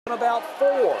About 4.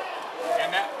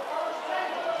 And that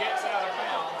gets out of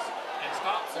bounds and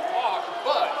stops the clock,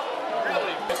 but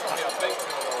really it's only a fake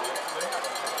field goal.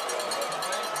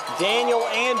 Daniel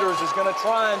Anders is going to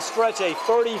try and stretch a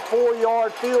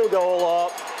 34-yard field goal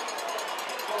up.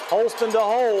 Holston to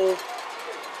hold.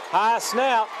 High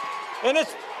snap. And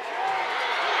it's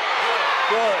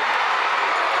good.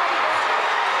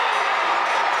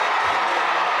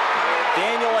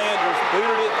 Daniel Anders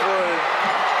booted it through.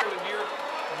 Near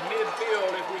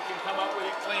midfield if we can come up with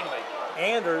it cleanly.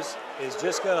 Anders is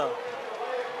just going to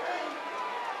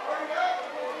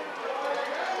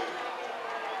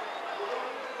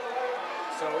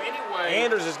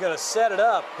Anders is going to set it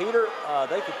up. Peter,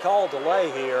 they could call a delay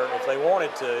here if they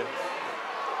wanted to,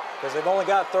 because they've only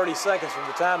got 30 seconds from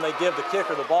the time they give the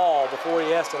kicker the ball before he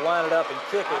has to line it up and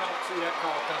kick it. I don't see that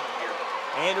call coming here.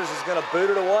 Anders is going to boot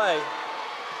it away.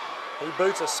 He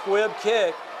boots a squib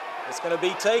kick. It's going to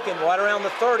be taken right around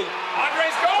the 30.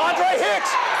 Andre's gone! Andre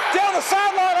Hicks! Down the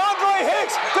sideline, Andre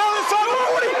Hicks! Down the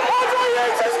sideline, Andre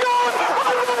Hicks is gone!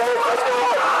 Andre Hicks is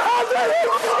gone! Andre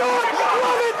Hicks is gone!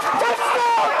 Love it!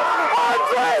 Touchdown!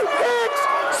 Andre Hicks!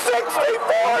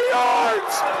 64 yards!